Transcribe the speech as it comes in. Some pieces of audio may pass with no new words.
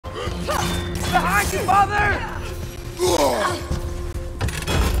Behind you, father!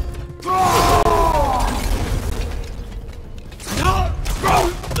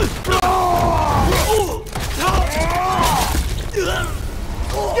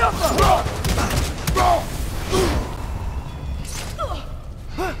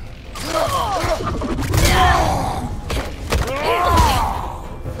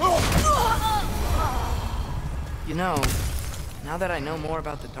 You know, now that I know more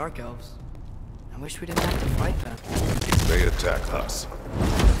about the Dark Elves, I wish we didn't have to fight them. They attack us.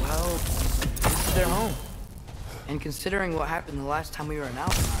 Well, this is their home. And considering what happened the last time we were in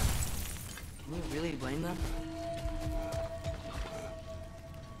Alpine, can you really blame them?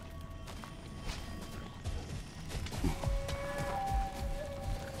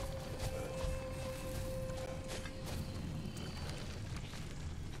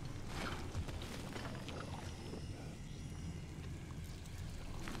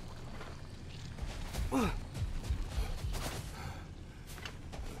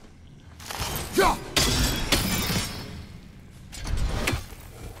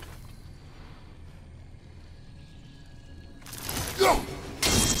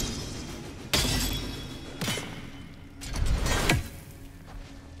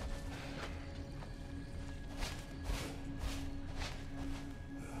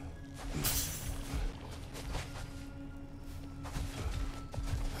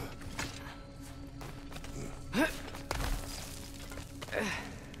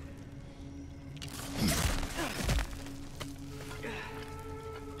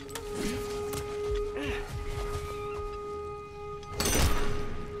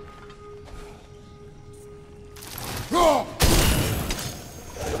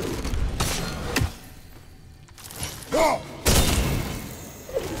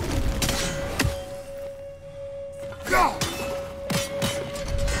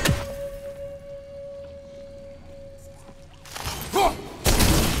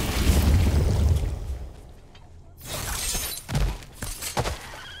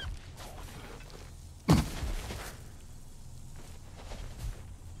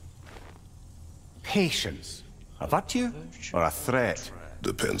 Patience. A virtue or a threat?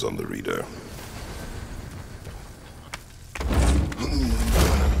 Depends on the reader.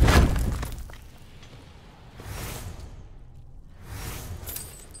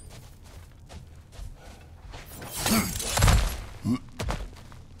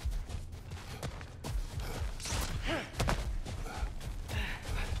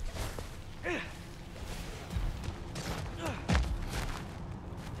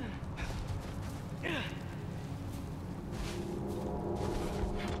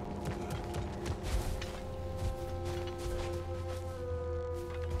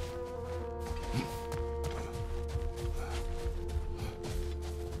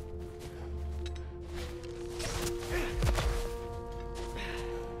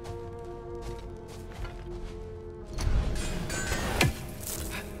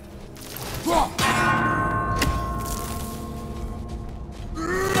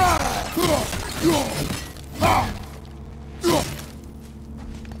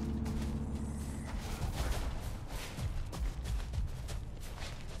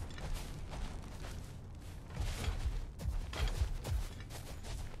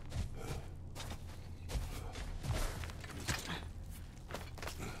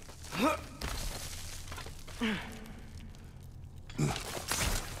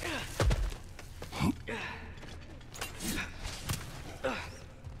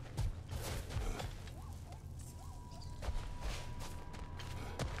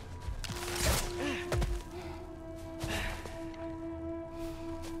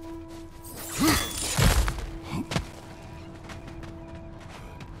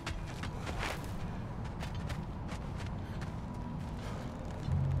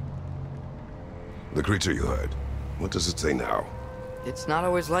 The creature you heard, what does it say now? It's not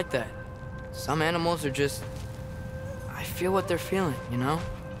always like that. Some animals are just... I feel what they're feeling, you know?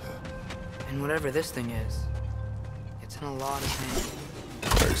 And whatever this thing is, it's in a lot of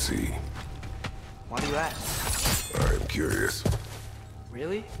pain. I see. Why do you ask? I am curious.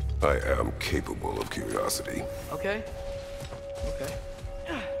 Really? I am capable of curiosity. Okay. Okay.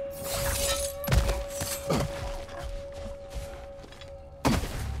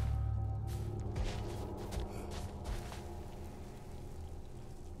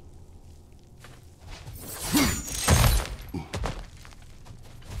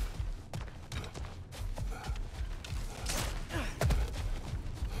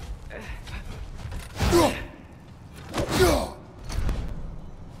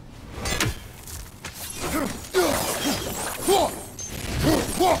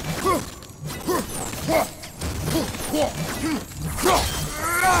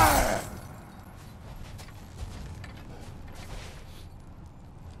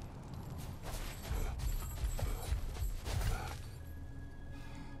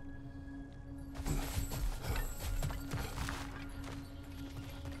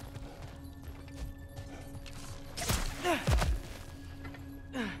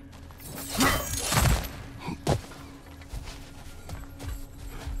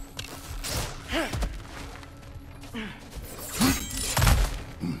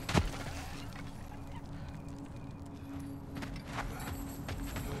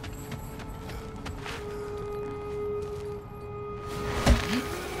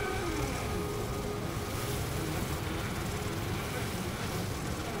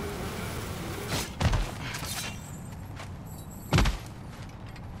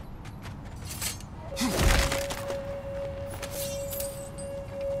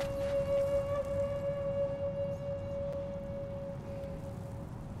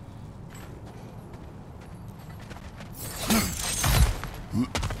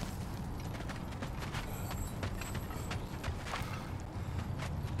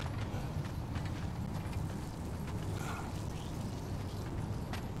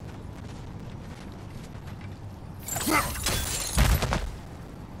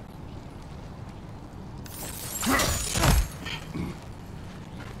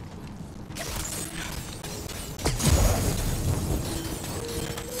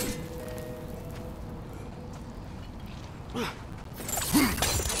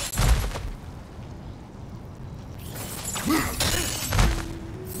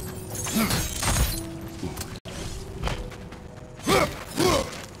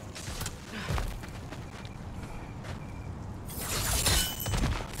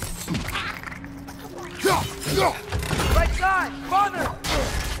 Right side! Father!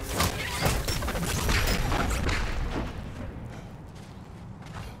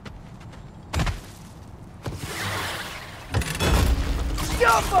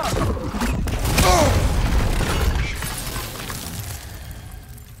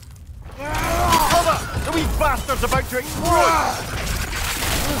 Cover! The wee bastard's about to explode!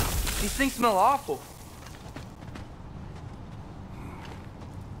 These things smell awful.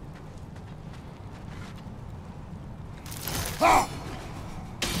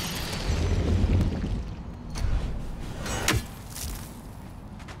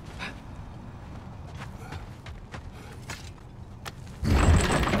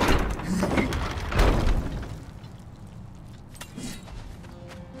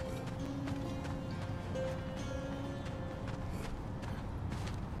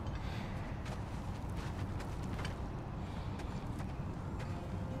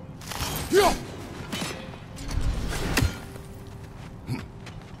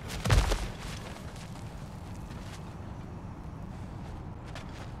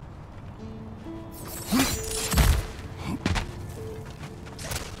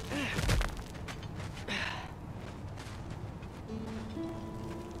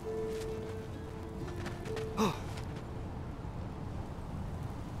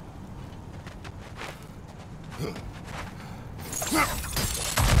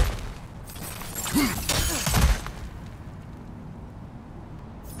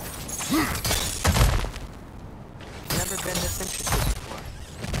 Never been this interested before.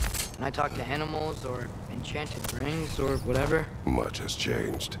 When I talk to animals or enchanted rings or whatever. Much has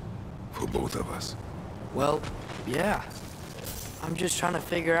changed. For both of us. Well, yeah. I'm just trying to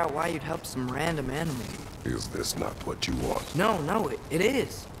figure out why you'd help some random animal. Is this not what you want? No, it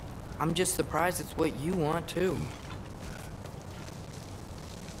is. I'm just surprised it's what you want, too.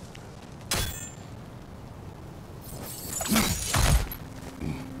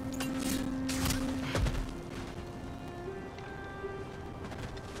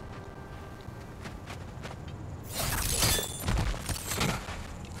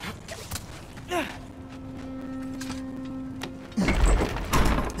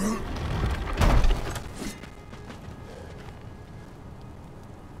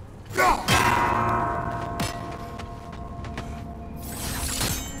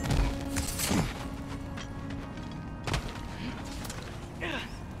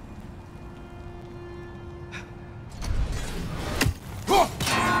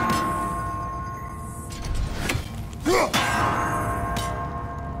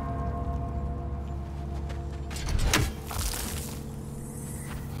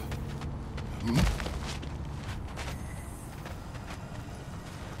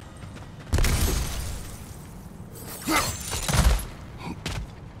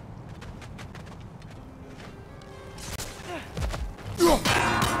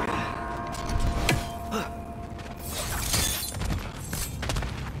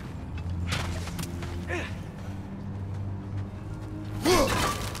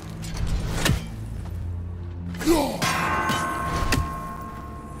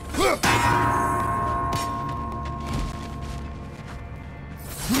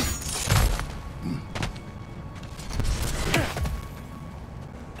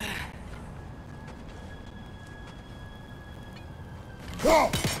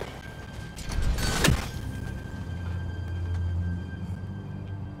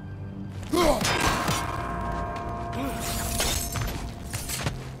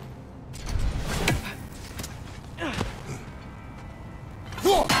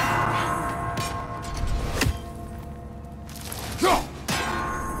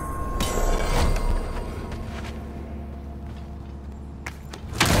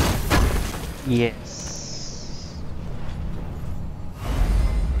 Yes.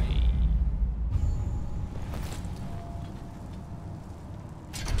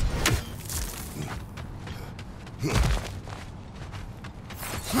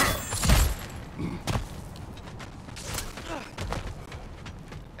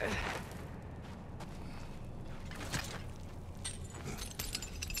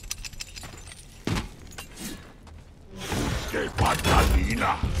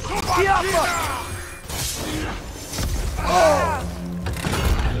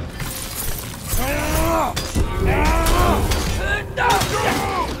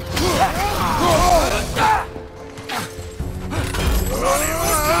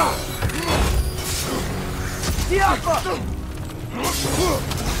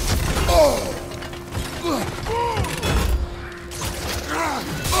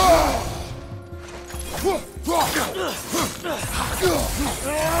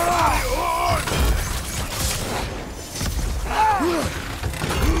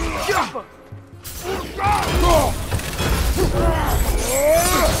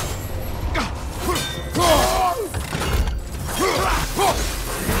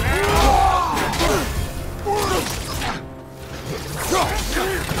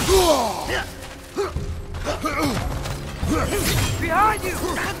 Behind you!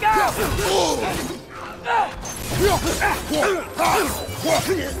 Look out!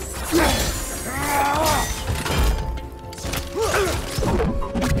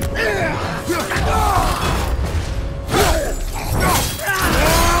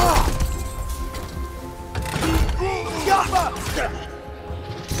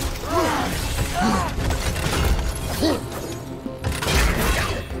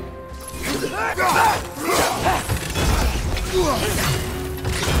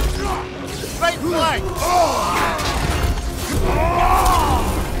 Right flank!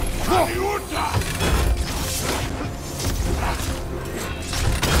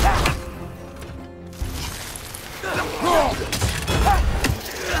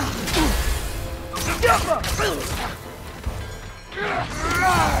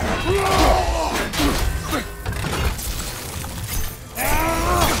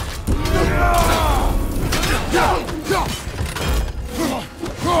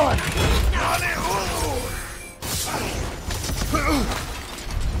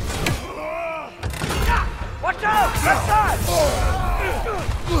 Watch out! Left side!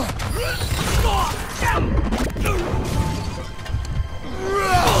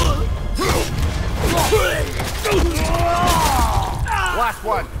 Last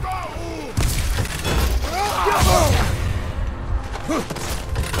one!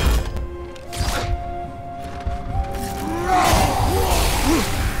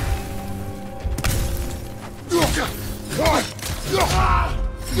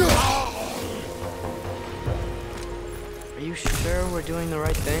 Are you sure we're doing the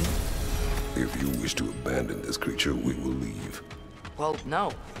right thing? If you wish to abandon this creature, we will leave. Well,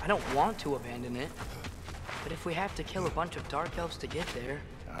 no. I don't want to abandon it. But if we have to kill a bunch of Dark Elves to get there...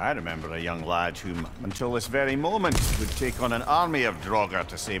 I remember a young lad whom, until this very moment, would take on an army of Draugr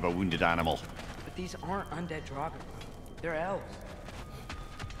to save a wounded animal. But these aren't undead Draugr. They're elves.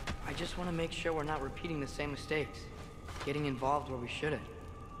 I just want to make sure we're not repeating the same mistakes. Getting involved where we shouldn't.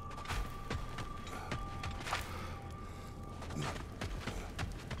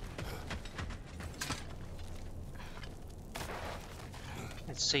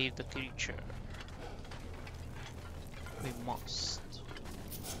 Let's save the creature. We must.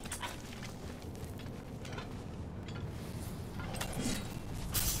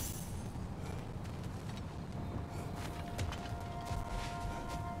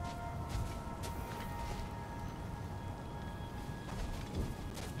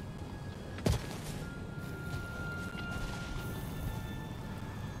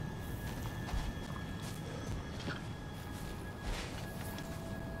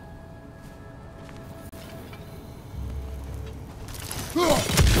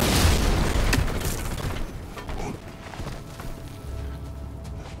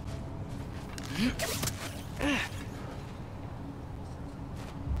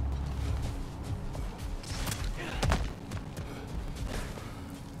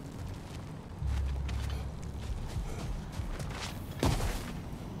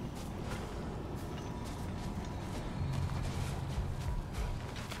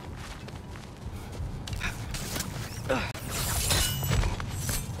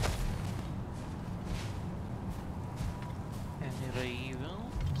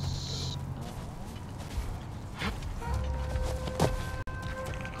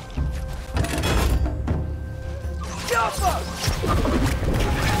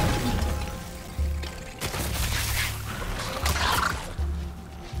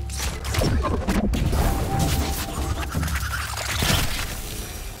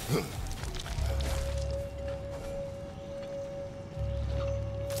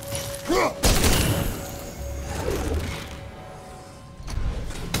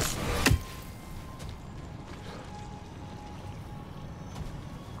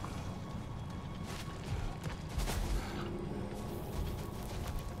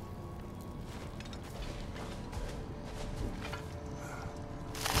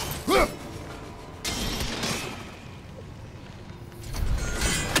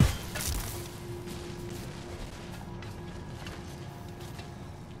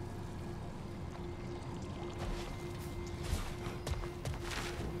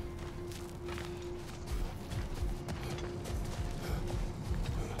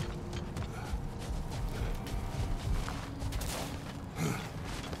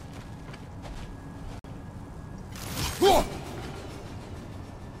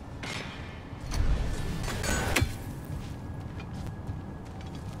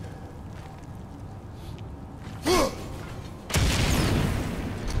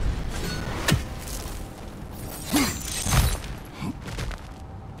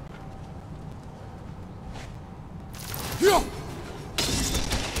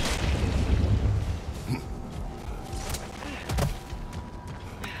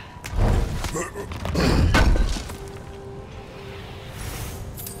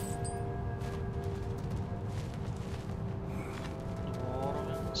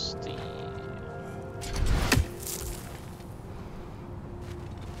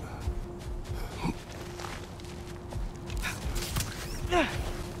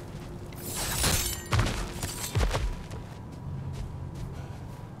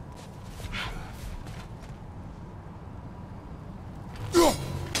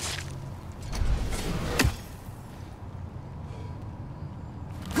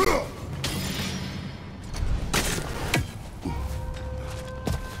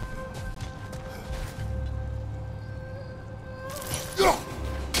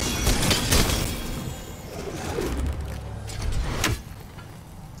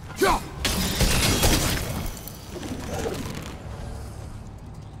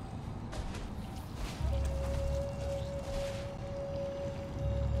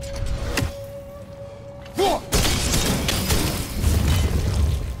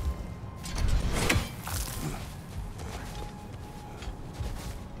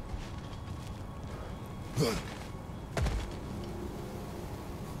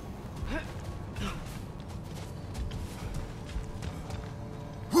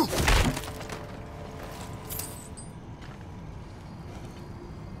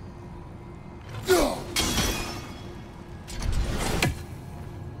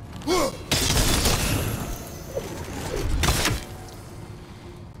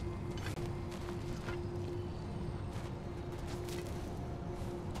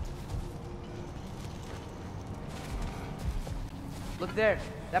 Look there.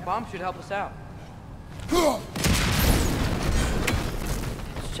 That bomb should help us out.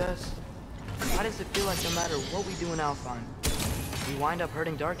 It's just... why does it feel like no matter what we do in Alfheim, we wind up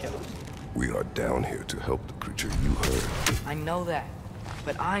hurting Dark Elves? We are down here to help the creature you heard. I know that,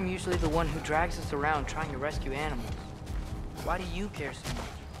 but I'm usually the one who drags us around trying to rescue animals. Why do you care so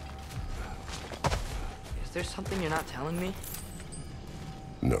much? Is there something you're not telling me?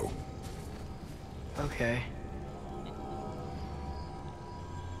 No. Okay.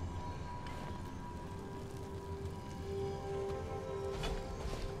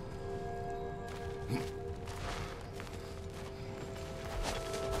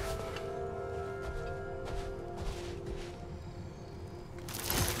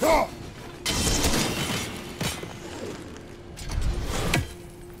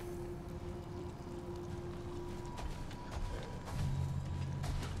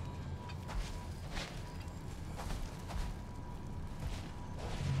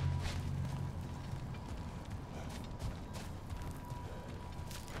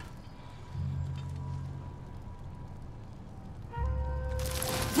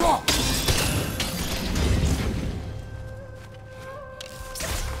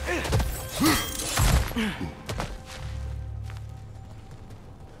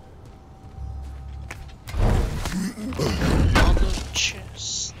 Another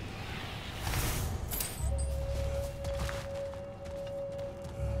chest.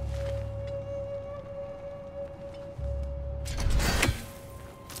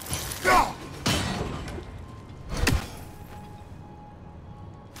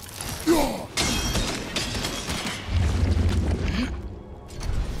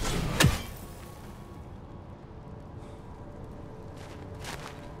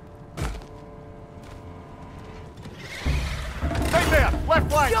 Right there! Left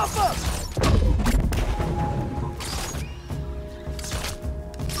flank!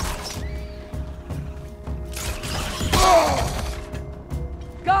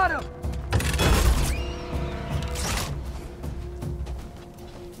 Got him!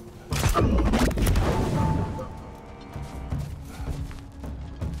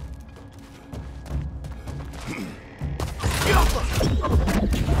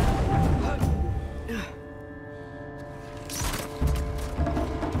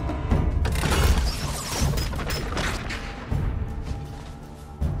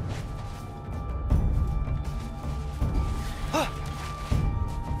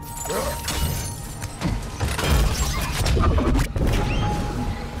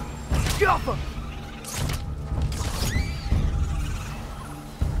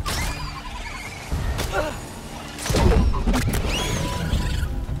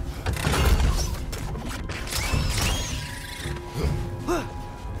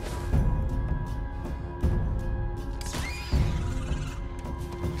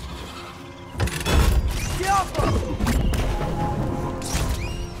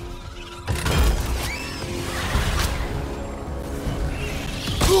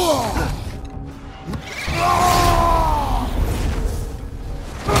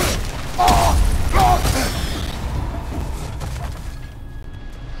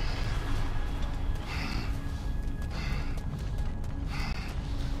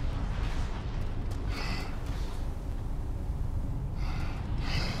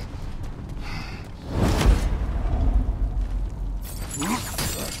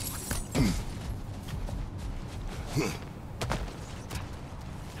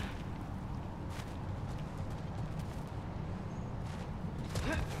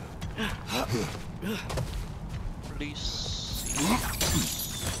 Please see.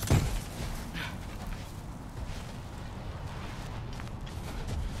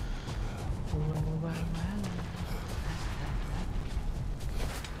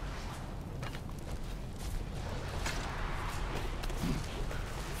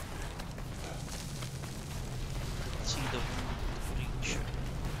 See the creature.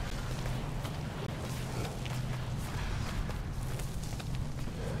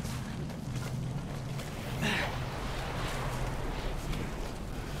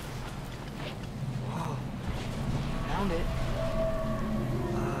 Found it.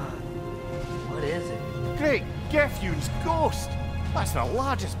 What is it? Great Gefyun's ghost! That's the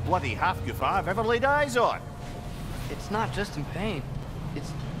largest bloody Halfgufa I've ever laid eyes on. It's not just in pain.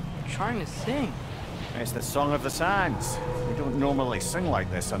 It's trying to sing. It's the Song of the Sands. We don't normally sing like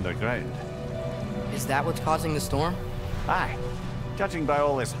this underground. Is that what's causing the storm? Aye. Judging by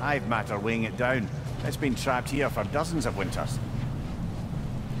all this hive matter weighing it down, it's been trapped here for dozens of winters.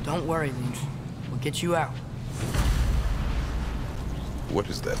 Don't worry, Lynch. We'll get you out. What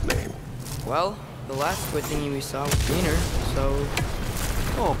is that name? Well, The last squid thingy we saw was greener, so...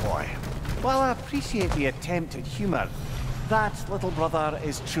 Oh boy. While I appreciate the attempt at humour, that, little brother,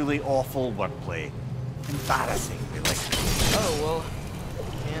 is truly awful wordplay. Embarrassing, really. Oh, well,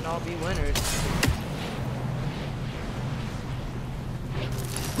 can't all be winners.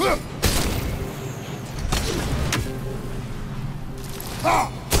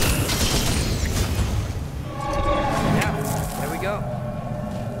 Yeah, there we go.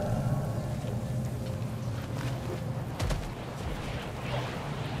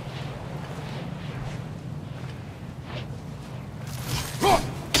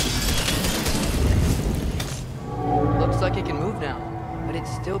 Looks like it can move now, but it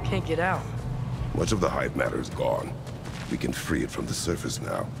still can't get out. Much of the hive matter is gone. We can free it from the surface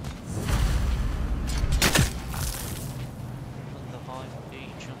now. And the hive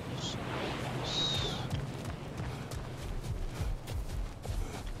page on the surface.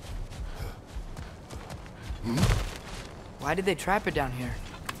 Why did they trap it down here?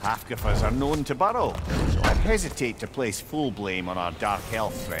 Halfgufas are known to burrow, so I'd hesitate to place full blame on our Dark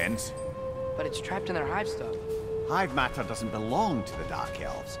Elf friends. But it's trapped in their hive stuff. Hive matter doesn't belong to the Dark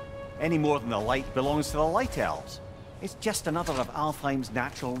Elves, any more than the light belongs to the Light Elves. It's just another of Alfheim's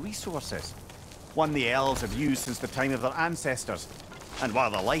natural resources. One the elves have used since the time of their ancestors. And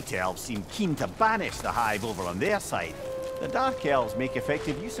while the Light Elves seem keen to banish the hive over on their side, the Dark Elves make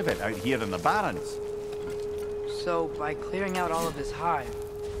effective use of it out here in the Barrens. So, by clearing out all of this hive,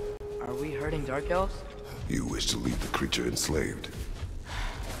 are we hurting Dark Elves? You wish to leave the creature enslaved?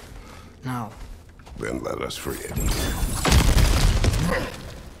 No. Then let us free it.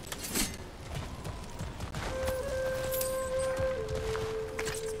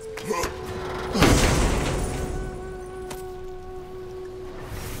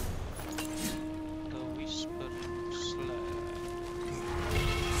 The whispering slab.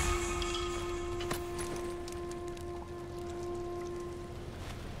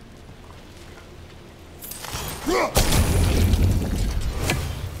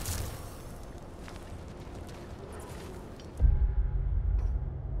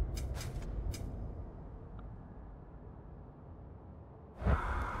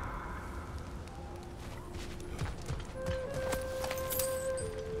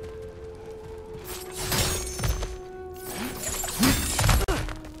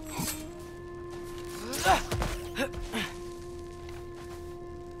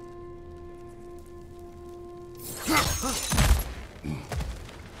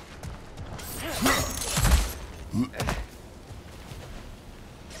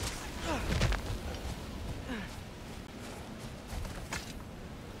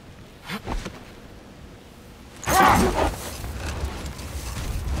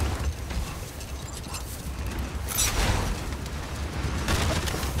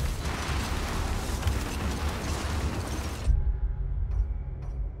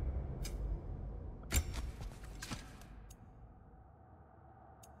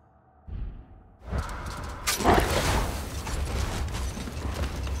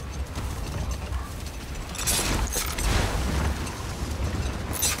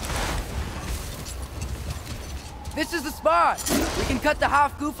 This is the spot! We can cut the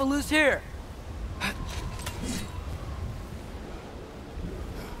Halfgufa loose here!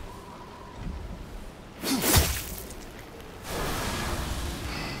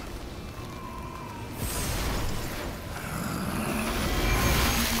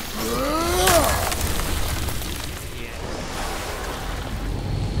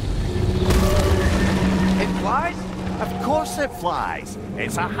 It flies? Of course it flies.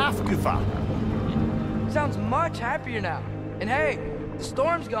 It's a Halfgufa. Sounds much happier now. And hey, the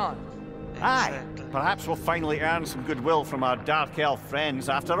storm's gone. Aye, Exactly. perhaps we'll finally earn some goodwill from our Dark Elf friends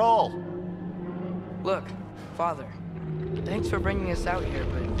after all. Look, Father, thanks for bringing us out here,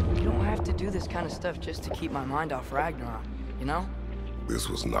 but you don't have to do this kind of stuff just to keep my mind off Ragnarok, you know? This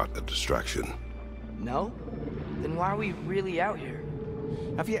was not a distraction. No? Then why are we really out here?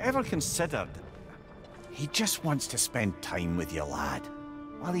 Have you ever considered... He just wants to spend time with you, lad.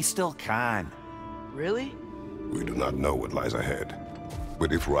 While he still can. Really? We do not know what lies ahead.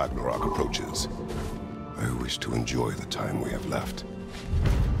 But if Ragnarok approaches, I wish to enjoy the time we have left.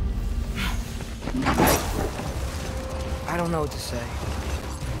 I don't know what to say.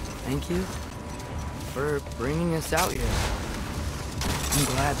 Thank you for bringing us out here. I'm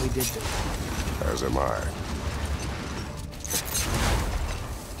glad we did this. As am I.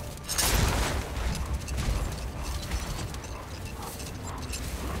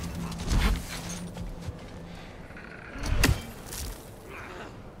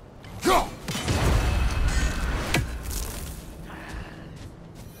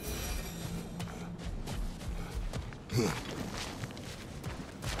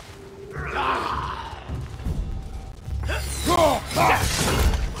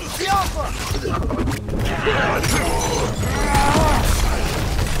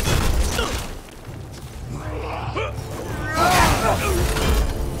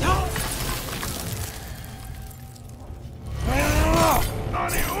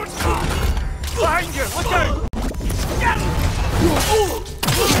 Behind you! Look out!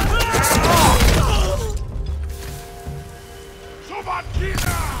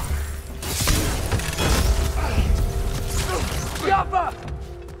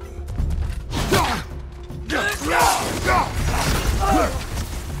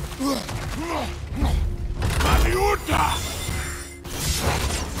 Aliuta!